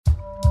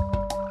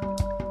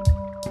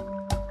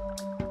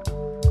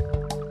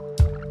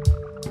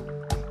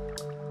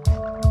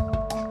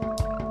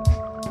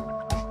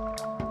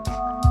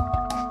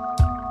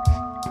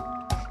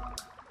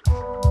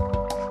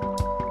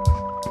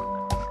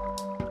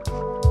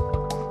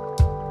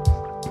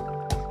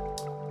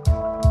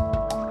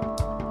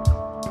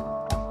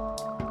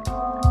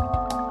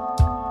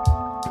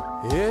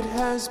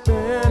has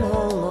been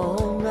a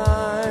long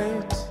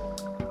night.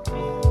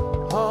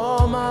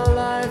 All my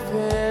life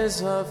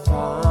is a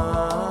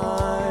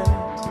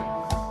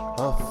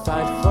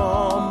fight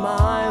for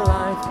my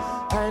life.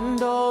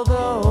 And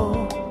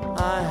although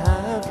I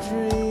have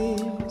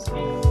dreams,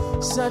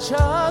 such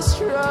a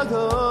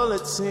struggle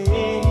it seems,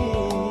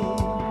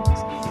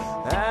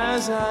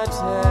 as I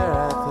tear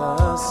at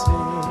the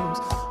seams.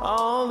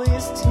 All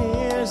these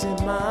tears in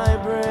my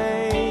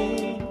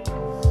brain,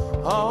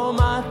 all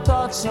my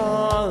thoughts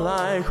are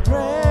like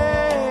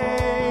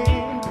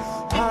rain.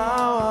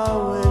 How I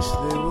wish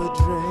they would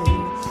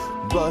drain.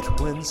 But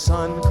when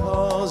sun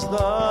calls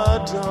the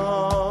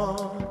dawn,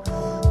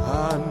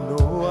 I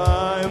know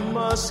I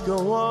must go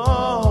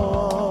on.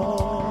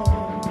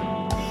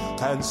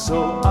 And so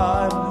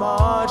I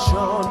march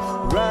on,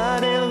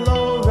 riding